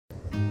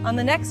On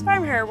the next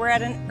Farm Her, we're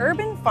at an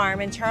urban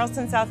farm in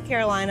Charleston, South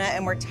Carolina,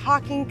 and we're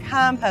talking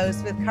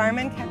compost with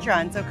Carmen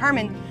Ketron. So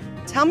Carmen,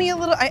 tell me a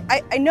little,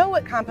 I know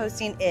what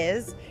composting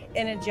is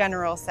in a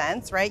general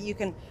sense, right? You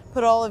can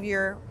put all of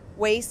your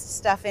waste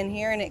stuff in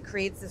here and it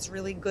creates this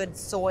really good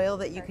soil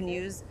that you can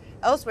use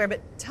elsewhere, but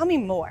tell me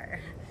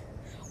more.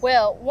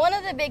 Well, one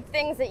of the big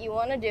things that you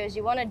want to do is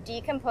you want to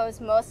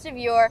decompose most of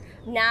your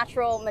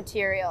natural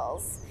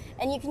materials.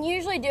 And you can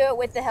usually do it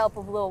with the help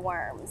of little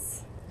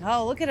worms.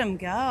 Oh, look at them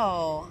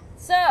go.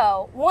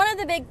 So, one of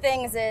the big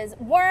things is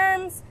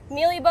worms,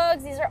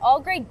 mealybugs, these are all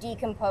great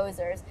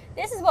decomposers.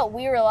 This is what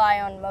we rely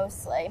on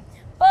mostly.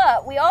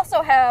 But we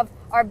also have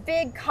our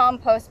big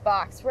compost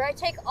box where I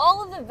take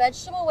all of the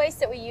vegetable waste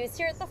that we use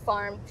here at the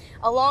farm,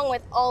 along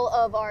with all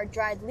of our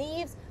dried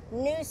leaves,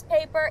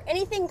 newspaper,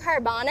 anything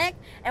carbonic,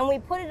 and we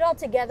put it all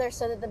together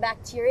so that the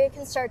bacteria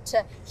can start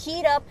to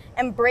heat up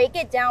and break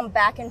it down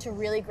back into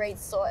really great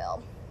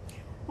soil.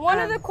 One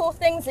of the cool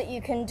things that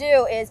you can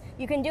do is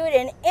you can do it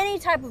in any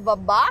type of a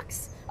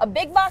box, a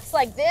big box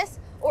like this,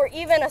 or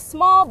even a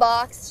small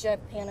box, should I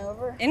pan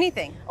over?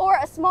 Anything. Or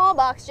a small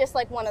box just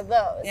like one of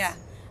those. Yeah.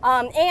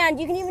 And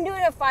you can even do it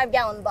in a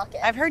 5-gallon bucket.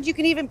 I've heard you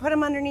can even put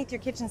them underneath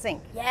your kitchen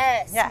sink.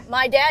 Yes. Yeah.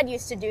 My dad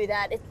used to do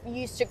that. It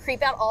used to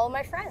creep out all of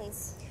my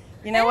friends.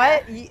 You know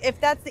what? If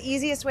that's the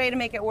easiest way to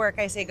make it work,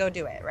 I say go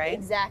do it, right?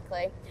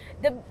 Exactly.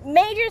 The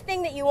major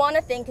thing that you want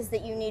to think is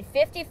that you need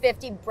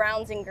 50-50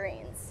 browns and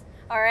greens.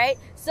 All right,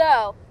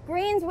 so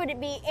greens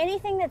would be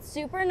anything that's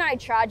super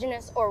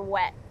nitrogenous or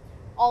wet.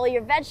 All of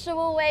your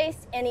vegetable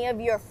waste, any of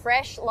your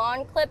fresh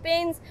lawn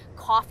clippings,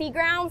 coffee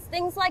grounds,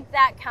 things like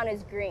that count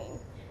as green.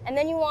 And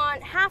then you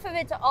want half of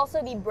it to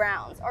also be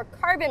browns or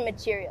carbon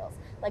materials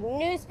like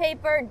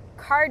newspaper,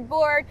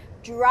 cardboard,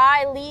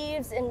 dry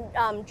leaves,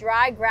 and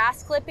dry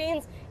grass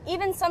clippings,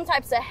 even some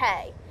types of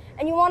hay.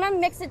 And you want to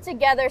mix it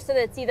together so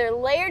that it's either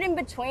layered in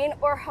between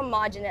or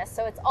homogeneous,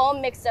 so it's all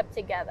mixed up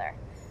together.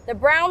 The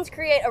browns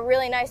create a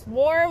really nice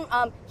warm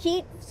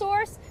heat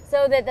source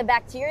so that the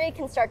bacteria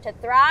can start to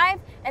thrive,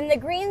 and the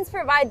greens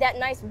provide that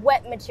nice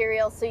wet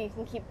material so you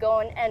can keep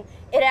going, and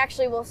it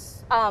actually will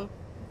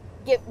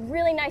get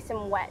really nice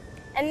and wet.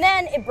 And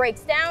then it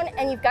breaks down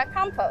and you've got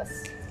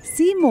compost.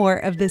 See more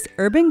of this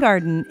urban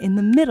garden in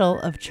the middle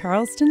of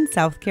Charleston,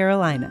 South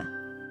Carolina.